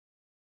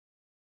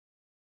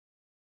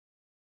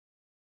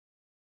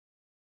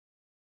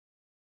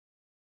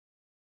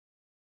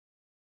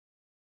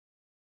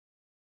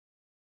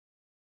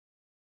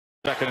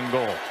Second and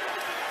goal.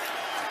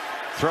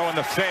 Throwing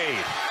the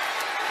fade.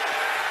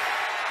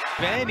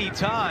 Any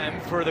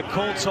time for the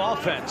Colts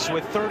offense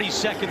with 30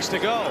 seconds to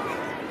go.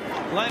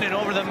 Glennon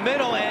over the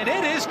middle, and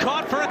it is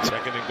caught for a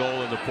second and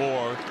goal in the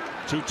 4.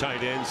 2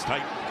 tight ends,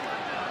 tight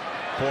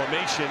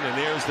formation, and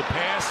there's the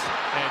pass,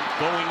 and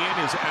going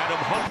in is Adam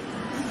Hunt.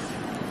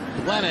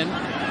 Glennon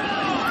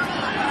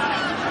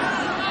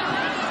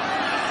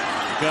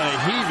gonna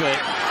heave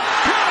it.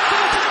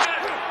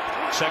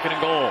 Second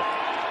and goal.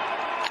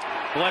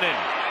 Glennon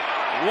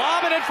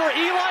lobbing it for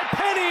Eli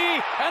Penny,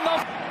 and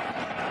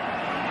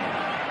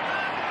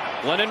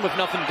Glennon with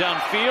nothing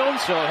downfield,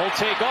 so he'll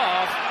take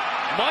off.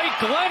 Mike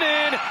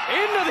Glennon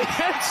into the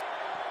end.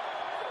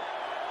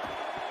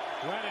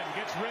 Glennon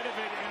gets rid of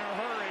it in a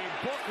hurry.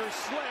 Booker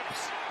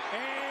slips,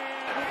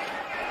 and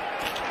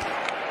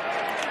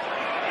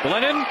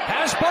Glennon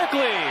has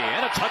Barkley,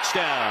 and a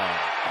touchdown.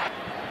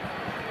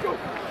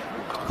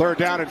 3rd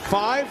down and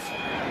 5.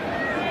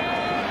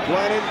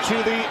 Glennon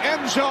to the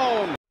end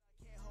zone.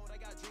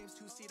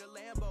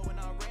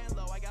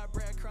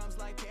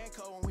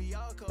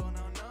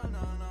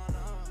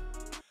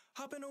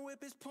 Hop in the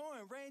whip is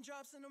pouring,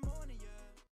 raindrops in the morning, yeah.